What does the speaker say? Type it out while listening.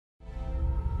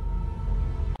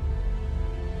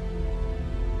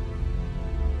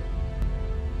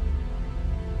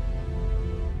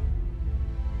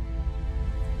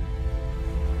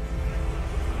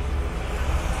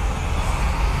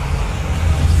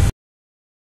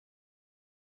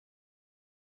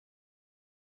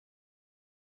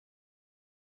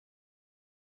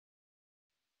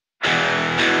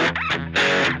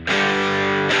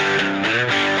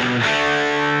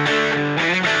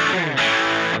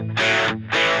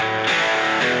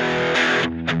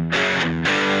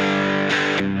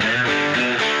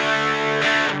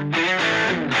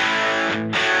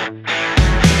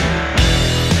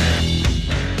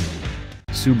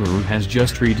Subaru has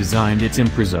just redesigned its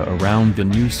Impreza around the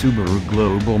new Subaru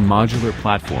Global Modular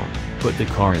Platform, but the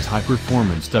car's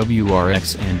high-performance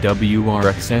WRX and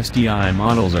WRX STI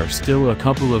models are still a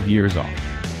couple of years off.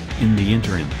 In the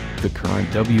interim, the current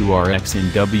WRX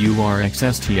and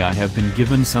WRX Sti have been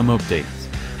given some updates.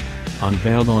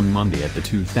 Unveiled on Monday at the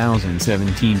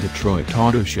 2017 Detroit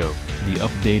Auto Show, the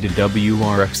updated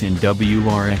WRX and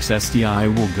WRX Sti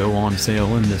will go on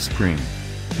sale in the spring.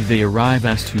 They arrive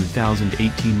as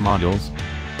 2018 models.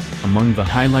 Among the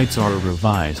highlights are a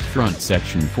revised front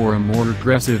section for a more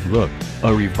aggressive look,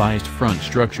 a revised front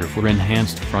structure for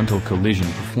enhanced frontal collision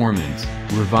performance,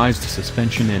 revised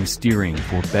suspension and steering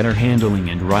for better handling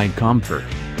and ride comfort,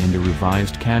 and a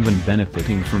revised cabin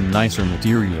benefiting from nicer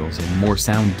materials and more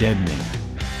sound deadening.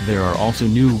 There are also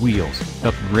new wheels,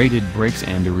 upgraded brakes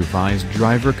and a revised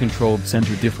driver-controlled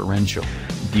center differential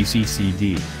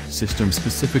 (DCCD) system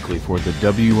specifically for the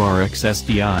WRX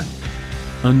Sti.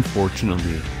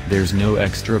 Unfortunately, there's no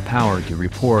extra power to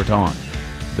report on.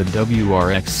 The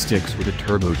WRX sticks with a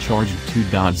turbocharged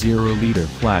 2.0-liter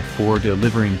flat-4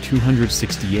 delivering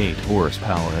 268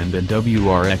 horsepower and the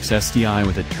WRX Sti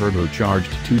with a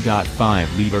turbocharged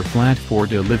 2.5-liter flat-4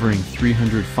 delivering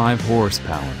 305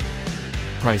 horsepower.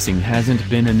 Pricing hasn't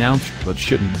been announced but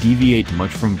shouldn't deviate much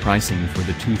from pricing for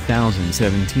the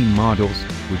 2017 models,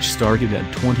 which started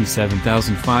at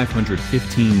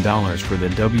 $27,515 for the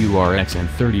WRX and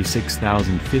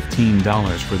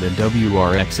 $36,015 for the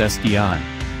WRX Sti.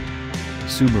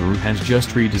 Subaru has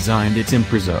just redesigned its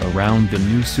Impreza around the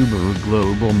new Subaru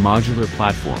Global Modular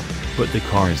Platform, but the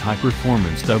car's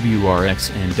high-performance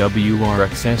WRX and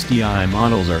WRX Sti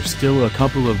models are still a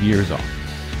couple of years off.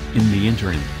 In the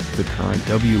interim, the current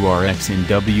WRX and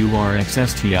WRX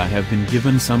Sti have been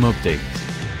given some updates.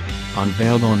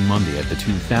 Unveiled on Monday at the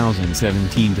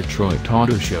 2017 Detroit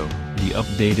Auto Show, the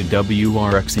updated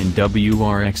WRX and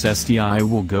WRX Sti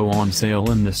will go on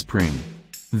sale in the spring.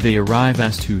 They arrive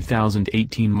as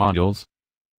 2018 models.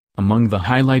 Among the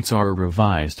highlights are a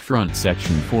revised front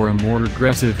section for a more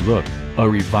aggressive look, a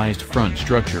revised front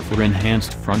structure for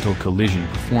enhanced frontal collision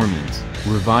performance,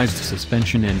 revised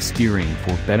suspension and steering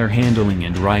for better handling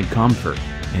and ride comfort,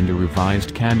 and a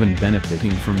revised cabin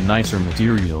benefiting from nicer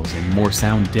materials and more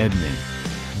sound deadening.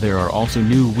 There are also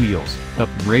new wheels,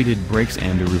 upgraded brakes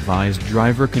and a revised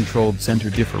driver-controlled center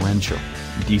differential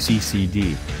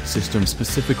 (DCCD) system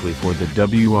specifically for the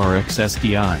WRX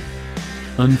Sti.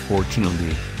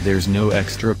 Unfortunately, there's no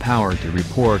extra power to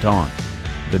report on.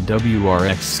 The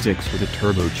WRX sticks with a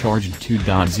turbocharged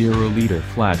 2.0-liter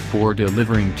flat-4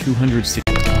 delivering 260